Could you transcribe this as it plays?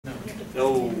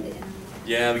Oh,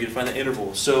 yeah, we can find the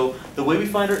interval. So the way we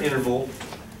find our interval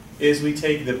is we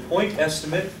take the point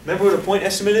estimate. Remember what a point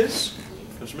estimate is?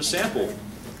 It comes from a sample.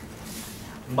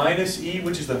 Minus E,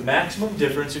 which is the maximum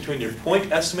difference between your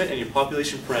point estimate and your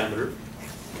population parameter.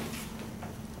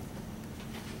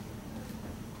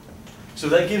 So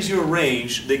that gives you a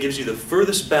range that gives you the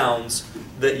furthest bounds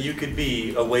that you could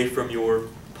be away from your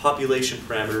population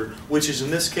parameter, which is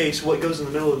in this case, what goes in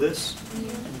the middle of this?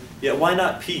 Yeah, why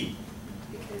not P?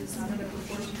 Because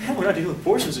we're We're not dealing with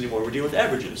proportions anymore, we're dealing with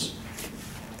averages.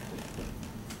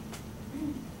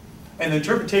 And the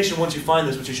interpretation, once you find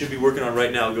this, which you should be working on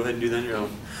right now, go ahead and do that on your own.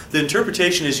 The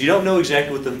interpretation is you don't know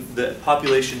exactly what the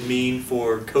population mean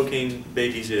for cocaine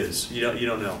babies is. You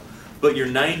don't know. But you're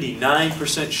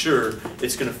 99% sure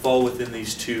it's going to fall within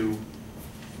these two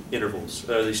intervals,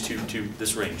 or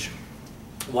this range.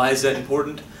 Why is that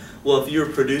important? Well, if you're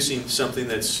producing something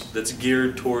that's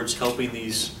geared towards helping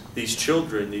these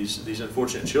children, these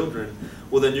unfortunate children,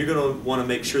 well then you're going to want to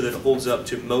make sure that it holds up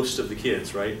to most of the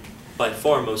kids, right? By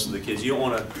far most of the kids. You don't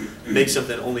want to make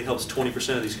something that only helps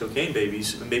 20% of these cocaine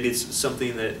babies. Maybe it's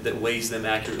something that weighs them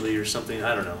accurately or something,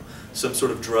 I don't know, some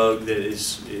sort of drug that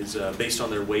is based on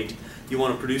their weight. You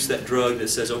want to produce that drug that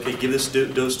says, okay, give this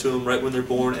dose to them right when they're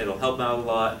born, it'll help them out a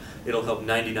lot, it'll help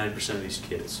 99% of these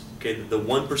kids. Okay, the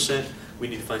 1%, we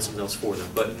need to find something else for them.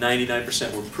 But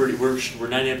 99%, we're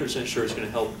 99% sure it's going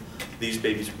to help these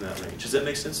babies from that range. Does that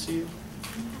make sense to you?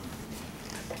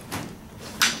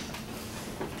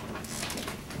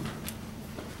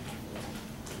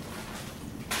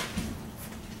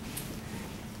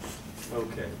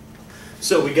 Okay.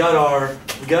 So we got our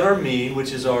mean,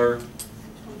 which is our,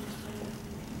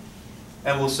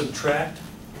 and we'll subtract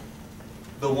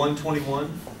the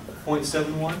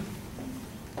 121.71,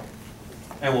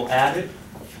 and we'll add it.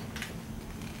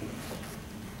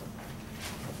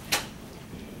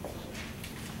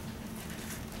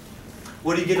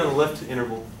 What do you get on the left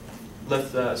interval?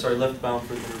 Left bound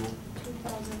for the interval.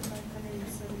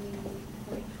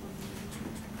 2,570.20.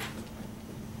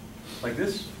 Like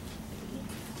this?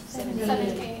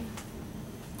 78.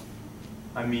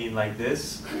 I mean like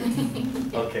this?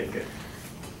 Okay, good.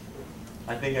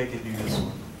 I think I can do this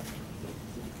one.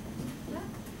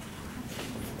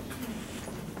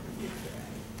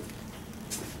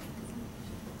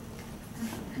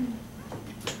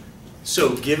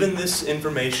 So given this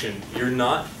information, you're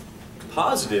not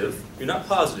positive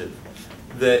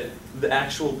that the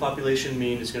actual population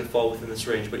mean is going to fall within this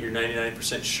range, but you're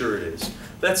 99% sure it is.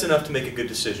 That's enough to make a good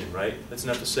decision, right? That's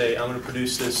enough to say, I'm going to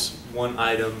produce this one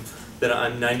item that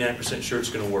I'm 99% sure it's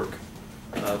going to work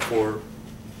for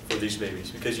these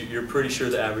babies, because you're pretty sure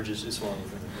the average is falling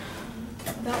within it.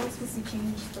 That was supposed to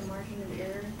change the margin of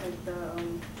error, like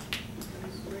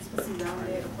we're supposed to round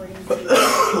it according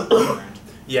to.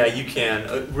 Yeah, you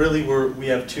can. Really, we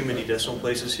have too many decimal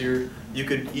places here. You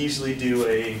could easily do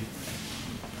a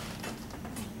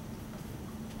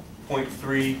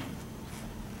 0.3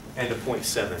 and a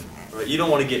 0.7. Right? You don't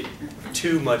want to get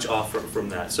too much off from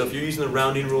that. So if you're using the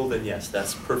rounding rule, then yes,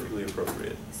 that's perfectly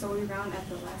appropriate. So we round at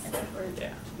the last step, or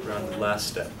yeah, round the last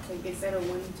step. Like instead of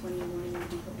 121, you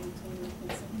can put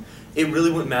 121.7. It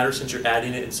really wouldn't matter since you're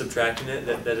adding it and subtracting it.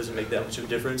 That doesn't make that much of a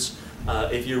difference.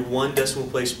 If you're one decimal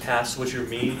place past what your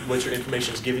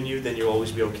information is giving you, then you'll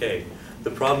always be okay.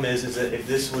 The problem is that if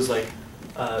this was like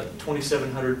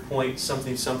 2,700 point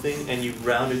something something, and you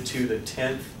rounded to the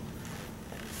 10th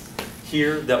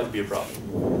here, that would be a problem.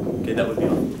 Okay, that would be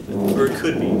off a little bit, or it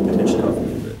could be potentially off a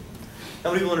little bit. How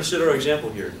many people understood our example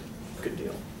here? Good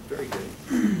deal. Very good.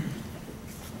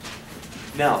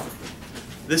 Now,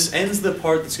 this ends the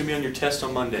part that's going to be on your test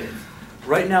on Monday.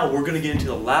 Right now, we're going to get into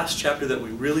the last chapter that we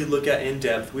really look at in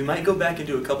depth. We might go back and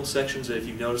do a couple sections that, if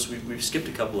you've noticed, we've skipped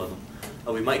a couple of them.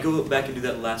 We might go back and do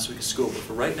that last week of school, but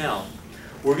for right now,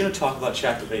 we're going to talk about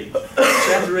Chapter 8.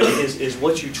 Chapter 8 is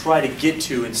what you try to get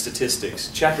to in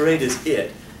statistics. Chapter 8 is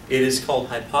it. It is called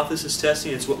hypothesis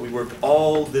testing. It's what we worked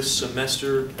all this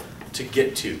semester to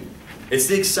get to. It's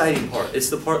the exciting part. It's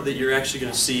the part that you're actually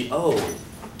going to see, oh,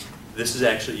 this is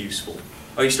actually useful.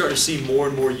 Are you starting to see more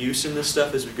and more use in this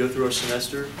stuff as we go through our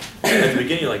semester? At the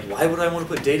beginning, you're like, why would I want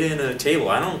to put data in a table?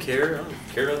 I don't care. I don't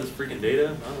care about this freaking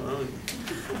data. I don't know.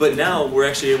 But now we're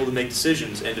actually able to make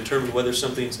decisions and determine whether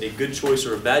something's a good choice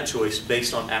or a bad choice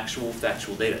based on actual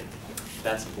factual data.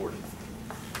 That's important.